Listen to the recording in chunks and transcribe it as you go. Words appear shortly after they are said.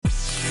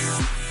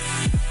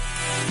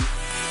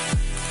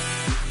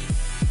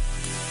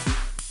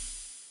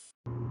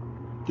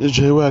It's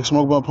J-Wax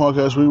Smoke Bomb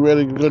Podcast. We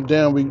ready to go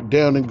down. We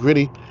down and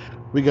gritty.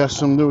 We got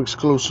some new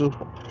exclusive.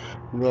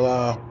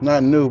 Well,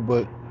 not new,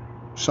 but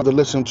something to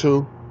listen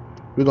to.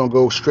 We're going to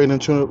go straight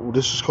into it.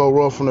 This is called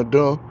Raw from the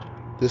Door.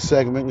 This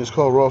segment is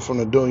called Raw from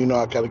the Door. You know,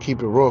 I got to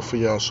keep it raw for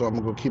y'all, so I'm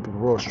going to go keep it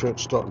raw straight.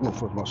 Starting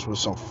off with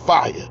some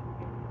fire.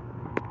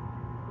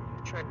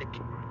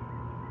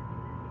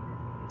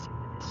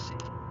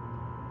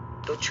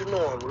 Don't you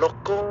know I'm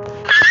loco?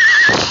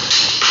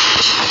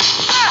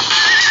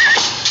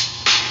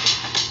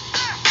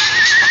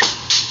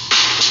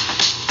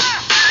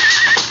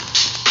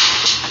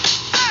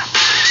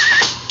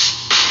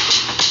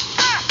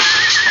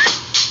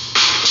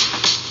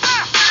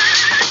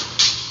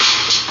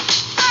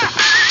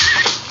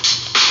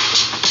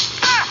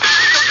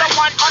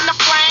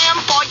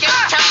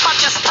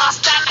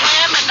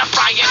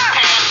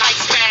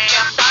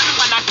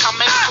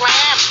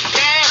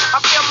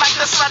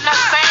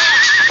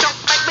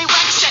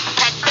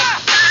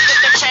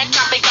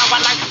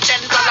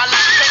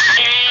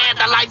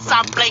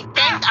 I'm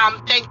blinking, I'm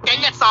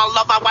thinking it's all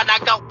over when I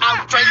go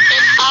out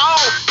drinking.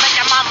 Oh,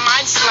 making my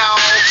mind slow.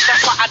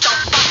 That's why I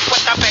don't fuck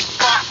with the big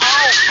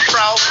 4-0,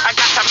 bro. I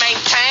got to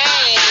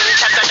maintain,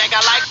 cause a nigga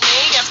like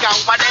me is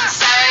going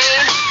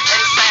insane.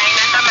 Insane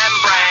in the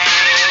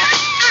membrane.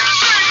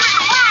 Insane in the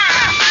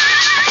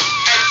membrane.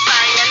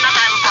 Insane in the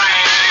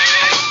membrane.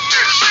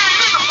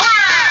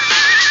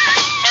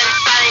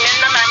 Insane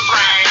in the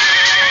membrane.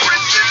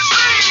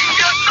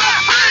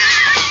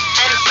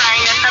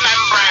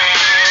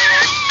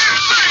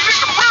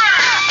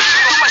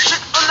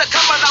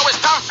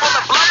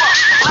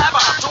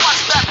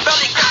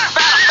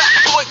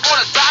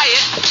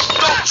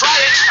 Try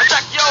it,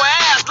 attack your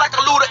ass like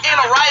a looter in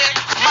a riot.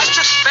 My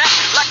shit's fat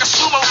like a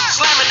sumo,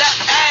 slamming that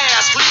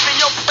ass, leaving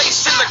your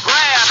face in the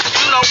grass.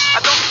 You know,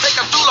 I don't take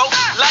a dulo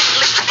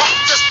lightly. I'm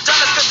just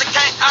jealous cause it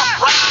can't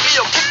outright me.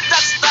 Yo, kick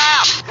that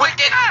style,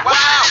 wicked,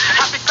 wow.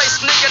 Happy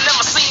face nigga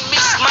never seen me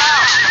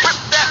smile. Rip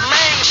that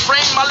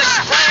mainframe, I'll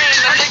explain.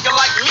 A nigga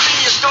like me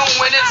is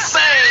going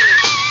insane.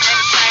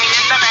 Insane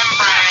in the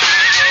membrane.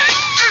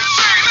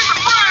 Insane in the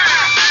brain.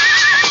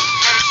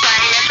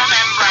 Insane in the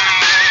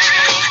membrane.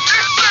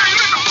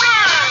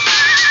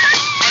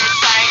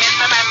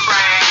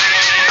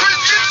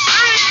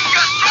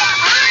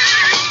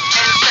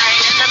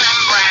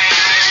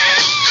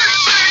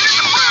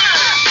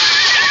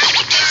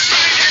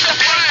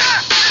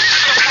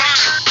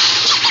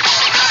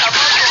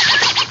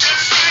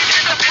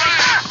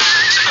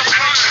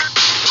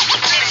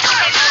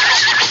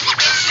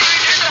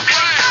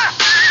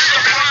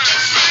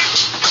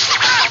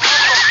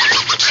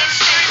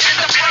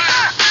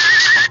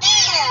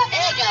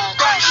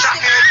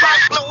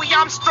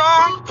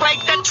 Strong, play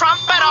the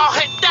trumpet, I'll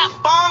hit that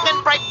bong and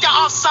break you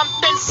off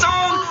something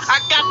soon. I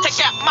got to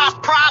get my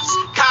props,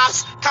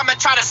 cops come and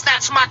try to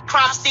snatch my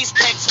crops. These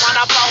pigs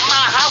wanna blow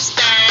my house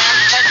down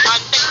and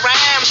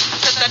underground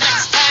to the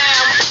next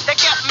town. They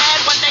get mad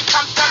when they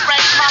come to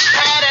raid my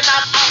pad and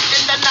I'm up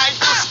in the night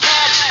too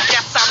scared.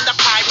 Guess I'm the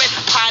pirate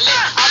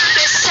pilot of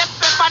this ship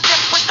if I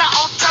dip with the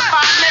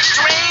ultraviolet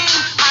dream.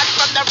 Hide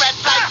from the red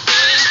light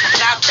beam.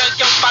 Now do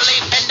you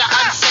believe in the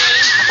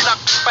unseen?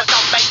 Look, but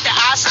don't make the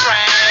eye strain.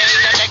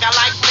 A nigga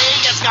like me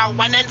is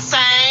going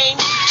insane.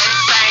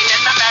 Insane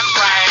in the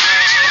membrane.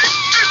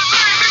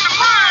 Insane in the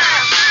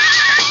brain.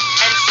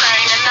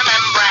 Insane in the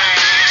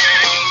membrane.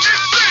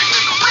 Insane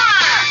in the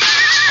brain.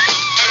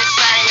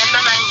 Insane in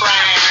the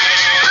membrane.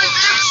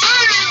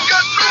 Insane,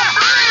 got no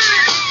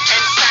brain.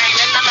 Insane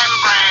in the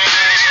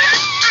membrane.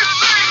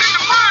 Insane in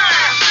the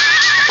brain.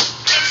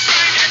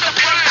 Insane in the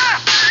brain.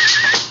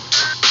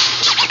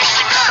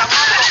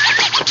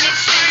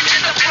 Insane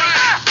in the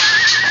brain.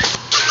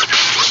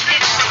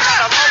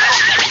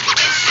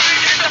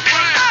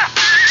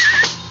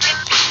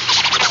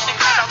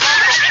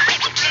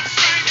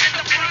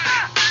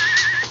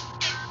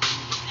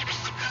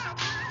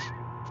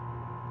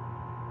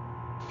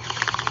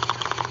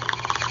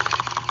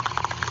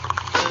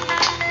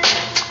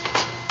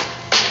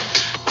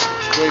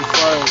 Straight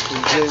fire from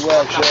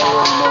J-Wax. You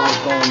already know what's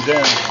going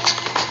down.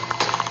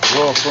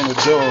 Raw from the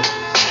Door.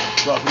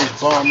 Dropping this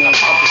bomb-ass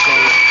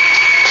episode.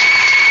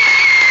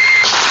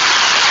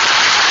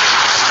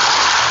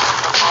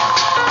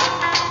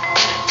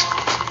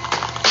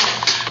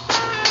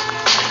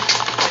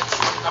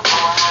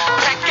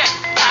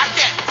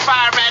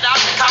 Fire it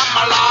up, come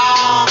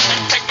along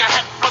and take a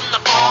hit from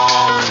the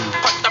ball.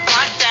 Put the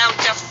blunt down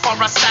just for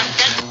a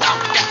second.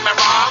 Don't get me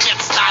wrong,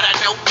 it's not a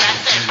new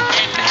method.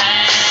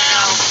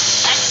 Inhale,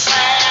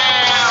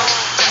 exhale.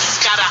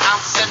 Just got an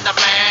ounce in the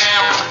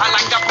mail. I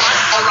like a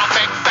blunt or a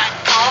big fat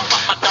cone,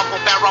 but my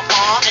double barrel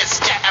bomb is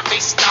getting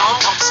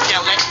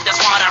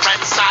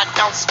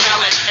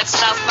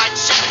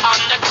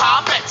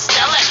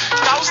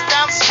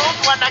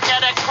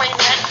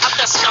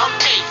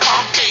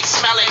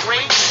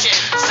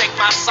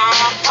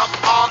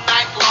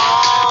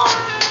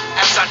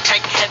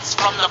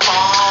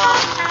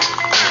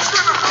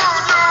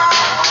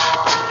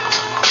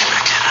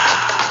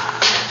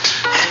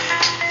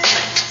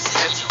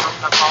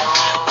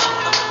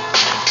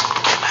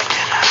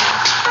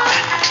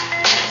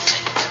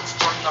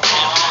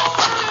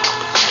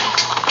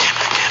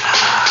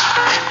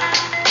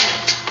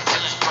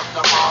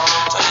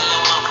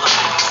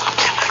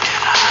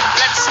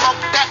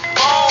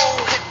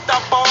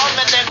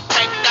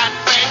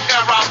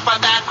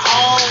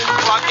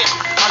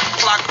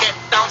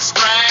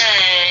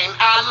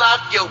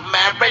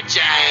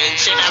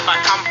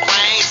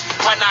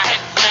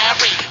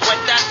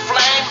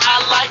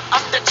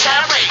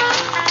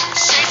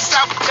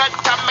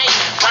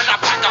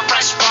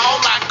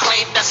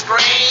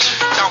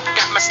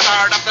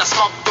stirred up the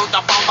smoke through the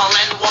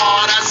bubbling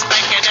waters,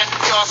 making it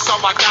pure. So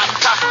I got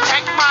to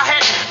take my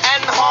hit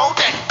and hold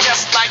it,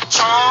 just like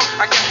charm.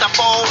 I get the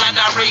bowl and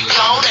I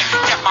reload it,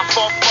 get my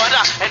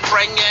 4-footer and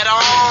bring it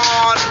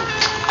on.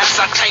 As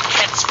I take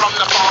hits from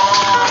the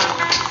ball,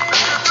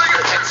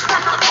 hits from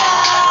the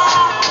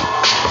ball.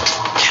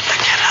 Get the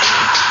killer.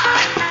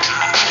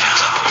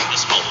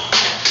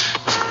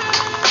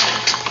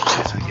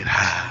 As I get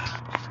high.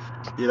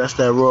 Yeah, that's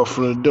that raw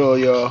from the door,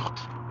 y'all.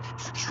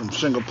 From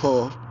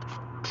Singapore.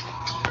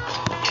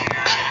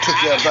 Took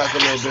that back a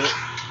little bit.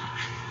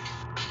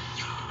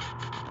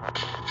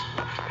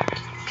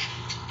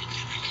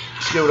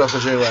 Let's give it up for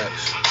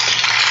J-Wax.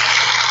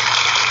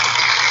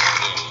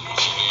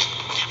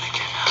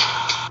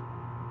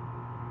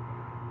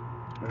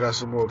 I got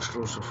some more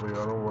exclusive for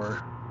y'all, don't worry.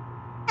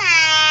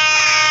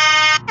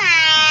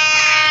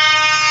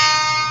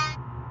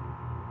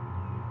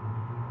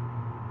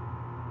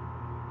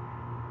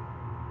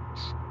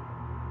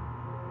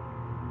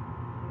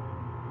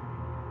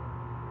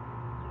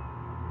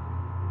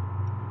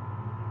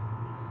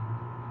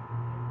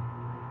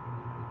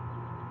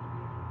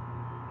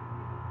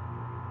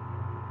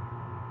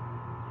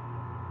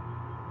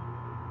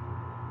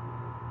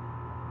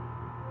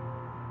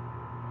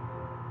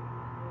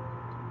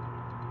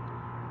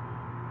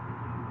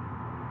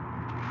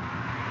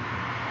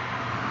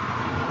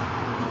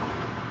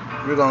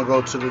 We're gonna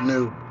go to the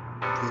new,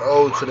 from the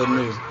old to the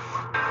new,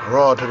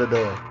 raw to the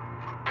door.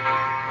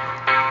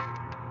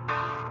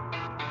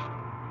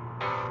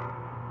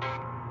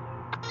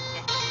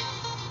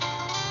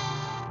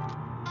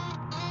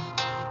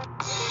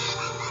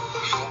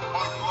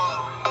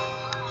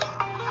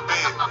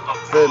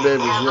 Fat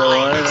babies, yo, I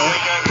know.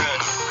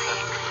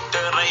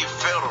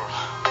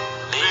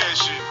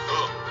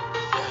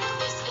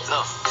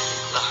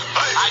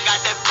 I got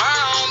that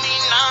burn on me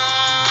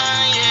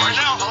now, yeah. Right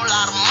now. Whole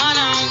lot of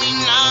money on me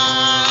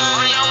now.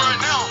 Right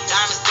now.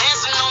 Diamonds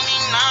dancing on me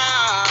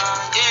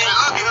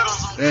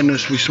now, yeah. And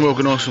this, we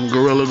smoking on some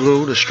Gorilla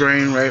Glue. The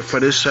strain right for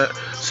this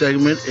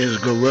segment is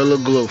Gorilla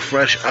Glue,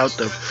 fresh out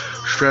the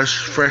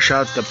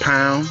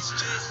pound.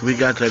 We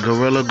got the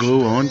Gorilla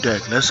Glue on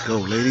deck. Let's go,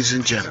 ladies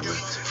and gentlemen.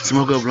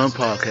 Smoke Up Blunt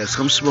Podcast.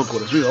 Come smoke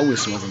with us. We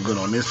always smoking good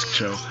on this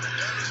show.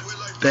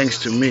 Thanks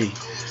to me.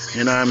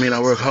 You know what I mean? I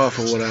work hard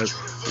for what I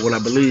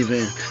believe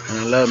in, and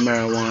I love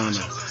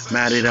marijuana.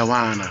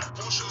 Marijuana.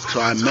 So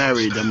I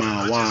married the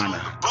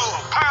marijuana.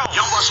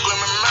 Young boy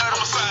screaming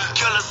murder,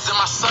 killers in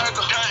my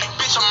circle.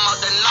 Bitch, I'm out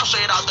there now,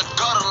 straight out the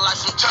gutter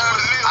like some turtle.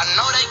 I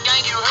know that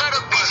gang, you heard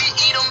of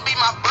BGE, them be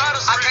my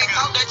brothers. I can't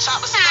talk that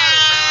chopper status.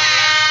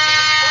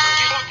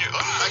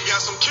 I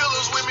got some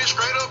killers with me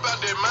straight up out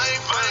that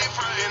mainframe.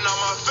 And all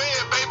my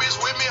fed babies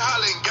with me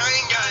hollering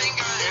gang gang.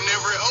 And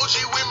every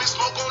OG with me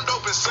smoke on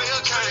dope and say a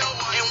cane.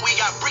 And we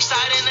got bricks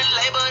out in the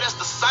labor, that's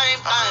the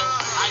same thing.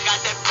 I got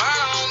that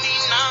burn on me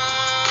now,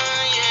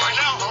 yeah. Right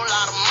now. Whole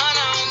lot of money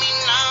on me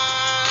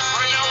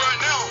now. Right now.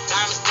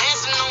 Diamonds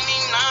dancing on me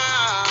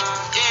now,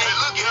 yeah. Hey,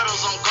 look,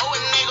 girls on go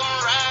and they gon'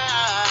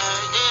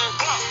 ride,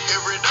 yeah.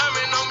 Every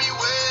diamond on me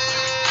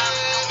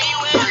wet. You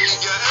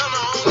got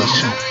Anna on the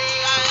chain.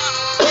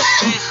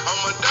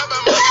 I'ma die by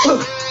my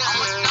respect.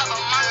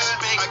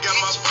 I got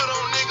my foot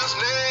on niggas'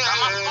 neck.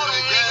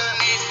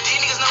 These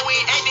niggas know we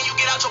ain't acting. You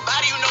get out your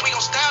body, you know we gon'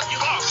 stab you.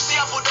 You see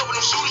I pulled up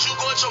with them shooters, you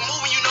go at your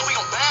movie, you know we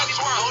gon' bag you.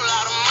 Whole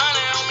lot of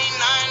money on me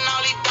now, and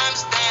all these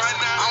diamonds dance.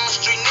 I'm a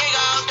street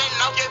nigga out there,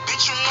 know that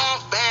bitch, you know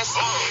I'm fast.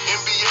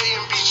 NBA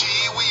and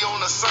BGE, we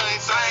on the same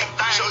thing.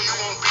 Show you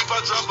on beef,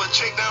 I drop a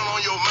check down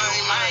on your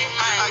main.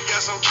 I got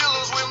some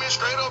killers with me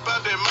straight up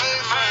out that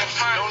mainframe.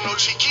 Don't know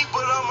cheeky,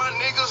 but all my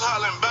niggas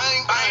hollering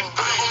bang bang.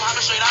 I'm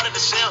hopping straight out of the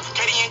shell.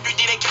 KD and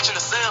 3D, they catching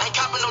the cell. Ain't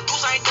copping no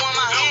deuce, I ain't doing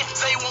my head.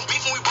 Say you want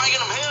beef when we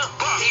bringing them here.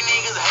 These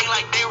niggas hate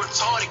like they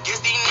retarded. Guess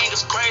these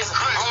niggas crazy.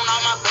 On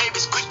all my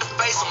babies, quick to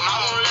face them. I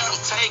won't let them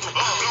take me.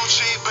 Blue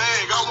cheese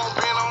bag, I won't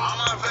pin on all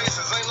my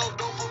faces. Ain't no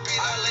dope for beat,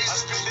 I lazy. I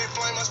spit that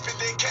flame, I spit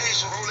that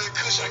cage. Roll that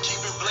kush, I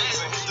keep it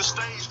blazing. Hit the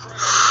stage crazy.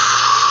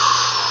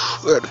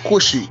 That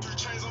Quishy.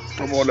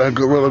 I'm on that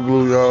Gorilla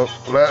Glue, y'all.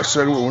 Last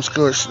segment was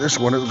Kush. This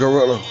one is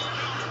Gorilla.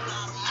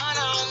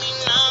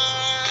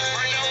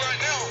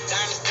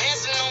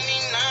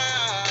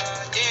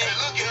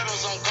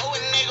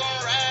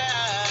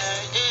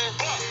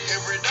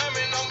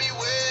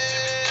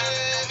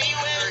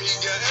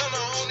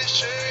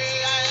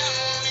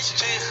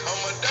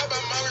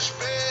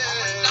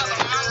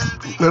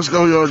 Let's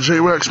go, y'all.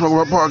 J-Wax,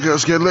 Smoke Up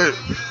Podcast, get lit.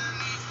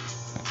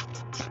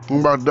 I'm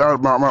about to die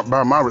by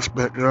my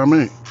respect, you know what I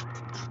mean?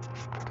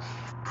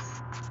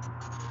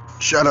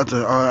 Shout out to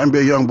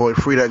NBA Youngboy,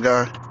 free that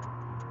guy.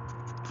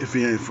 If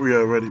he ain't free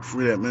already,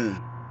 free that man.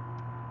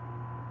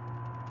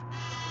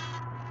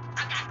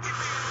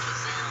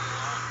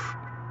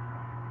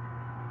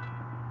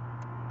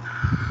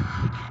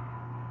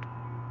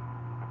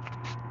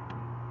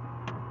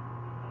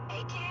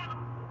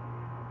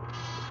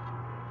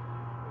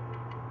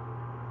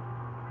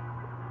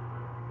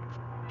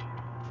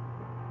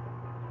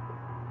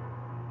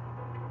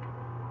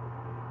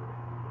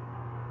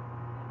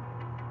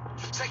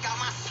 check out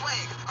my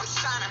swag. I'm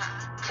shining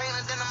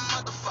cleaner than a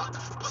motherfucker.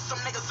 Put some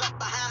niggas up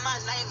behind my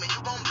name and you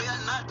gon' be a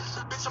nut.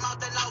 Bitch, I'm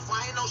out that loaf,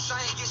 I ain't no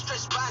shame. Get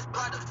stretched by his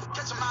brother.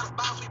 Catch him out of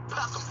bounds, we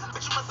pluck him.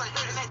 Bitch, you must have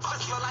heard that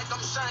Tesla like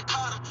I'm Sean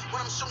Carter. When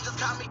I'm shooting, just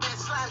call me Ben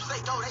Slimes.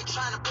 They go, they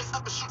trying to bitch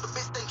up and shoot the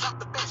bitch, then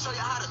drop the bitch. Show you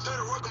how to do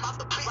the work, I'm out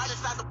the bitch. Right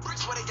inside the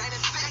bricks where they gaining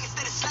sick.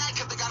 Instead of slide,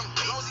 cause they got him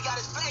big. As long as he got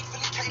his legs,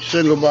 then he can't.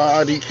 Single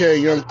by IDK,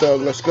 Young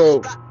Thug. Let's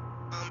go.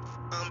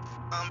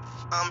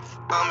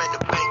 I'm at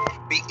the bank,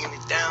 beating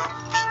it down.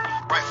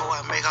 Right before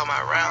I make all my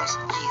rounds.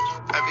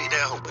 I be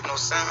there hoping no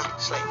sound.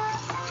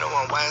 No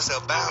one wise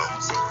up bound.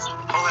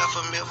 Whole half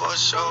a mil for a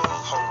show.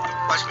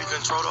 Watch me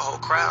control the whole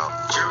crowd.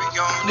 Jury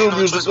gone. New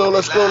music, go,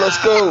 let's go, let's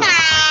go.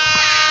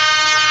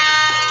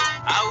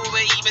 I will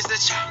be Mr.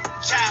 Chow.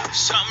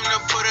 Something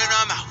to put in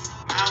her mouth.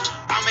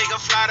 I'll make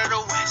her fly to the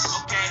west.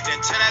 Then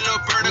tell that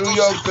little bird to New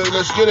go York south. thing,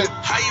 let's get it.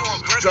 How you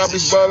want breakfast? Drop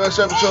these by last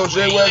episode,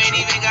 J-Wax.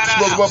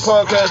 Smoke About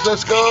Podcast,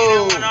 let's go.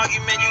 One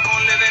argument, you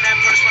gon' live in that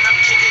purse when I'm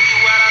kicking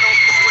you out. I don't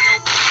fuck with no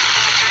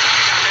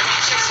let me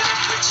chasing them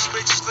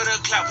bitches for the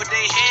clout. Put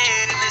they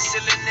head in the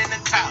ceiling in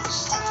the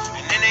clouds.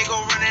 And then they go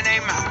running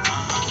their mouth.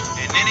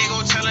 And then they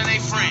go telling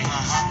their friends.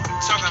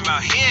 Talking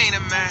about he ain't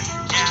a man.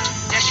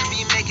 That should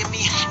be making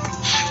me.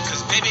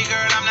 Cause baby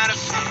girl, I'm not a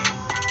fan.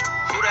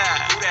 Who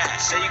that?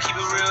 Say you keep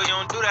it real, you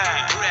don't do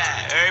that.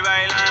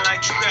 Everybody lying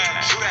like true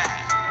that.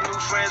 New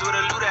friends with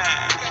a Luda.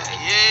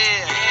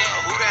 Yeah.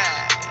 Who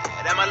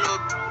that? That my little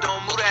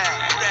don't move that.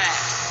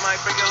 Might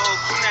break a whole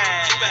crew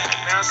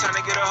now. Now it's time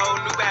to get a whole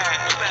new bag.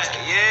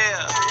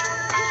 Yeah.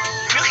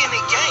 Milk in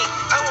the game.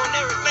 I want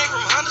everything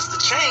from Hondas to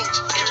change.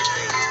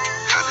 Everything.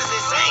 Houses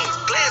insane.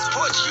 Glass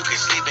porch, you can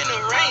sleep in the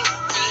rain.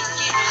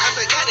 I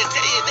forgot to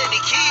tell you that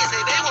the kids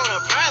say they want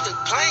a private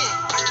plane.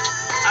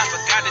 I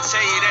forgot to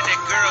tell you that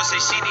girl say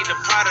she need a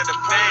part of the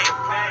bang.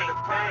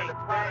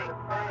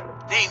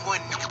 They ain't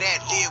one nigga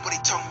that did what he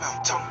talking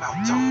about.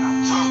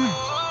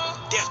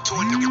 Death to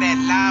a nigga that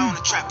lie on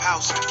the trap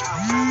house.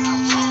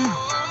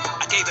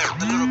 I gave her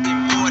a little bit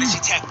more than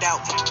she tapped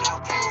out.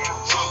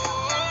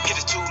 Get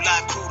a 2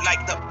 live crew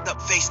like the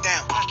face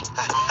down.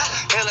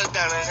 Hella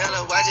diamonds,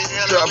 hella watches,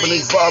 hella Dropping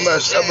these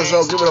bomb-ass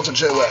episodes, give it up for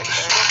J-Wax.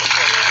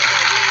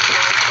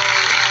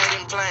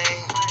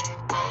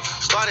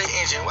 Start the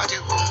engine, watch it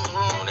boom,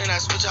 boom, then I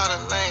switch all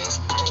the lanes.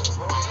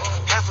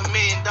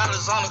 $500,000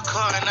 on the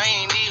car and I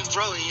ain't even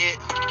drove it yet.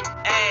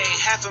 Hey,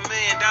 $500,000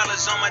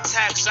 on my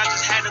tax, I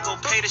just had to go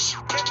pay the shit.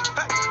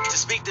 To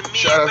speak to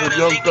me, Shout out to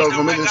Young Thug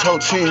for making his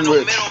whole team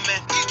rich.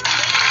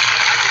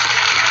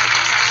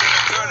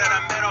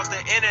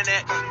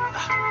 Internet.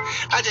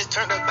 I just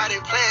turned her body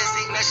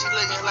plastic, now she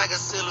looking like a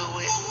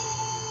silhouette.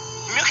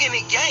 Milk in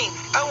the game,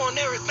 I want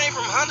everything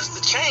from Hondas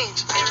to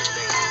change.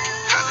 Everything.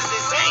 Houses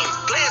insane,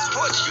 glass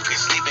porch, you can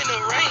sleep in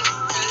the rain.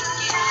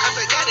 I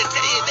forgot to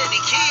tell you that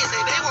the kids say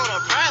they want a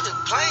private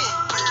plane.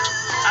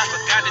 I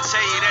forgot to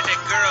tell you that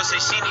girl say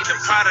she need a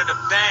part of the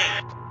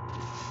bang.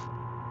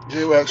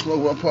 J-Wax,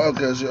 Smoke About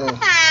Podcast, yo.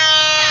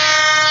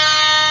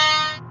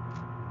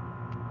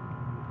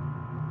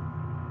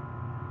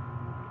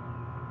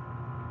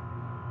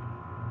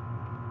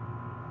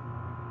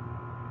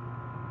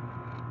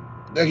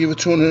 Thank you for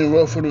tuning in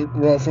raw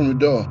from the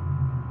door.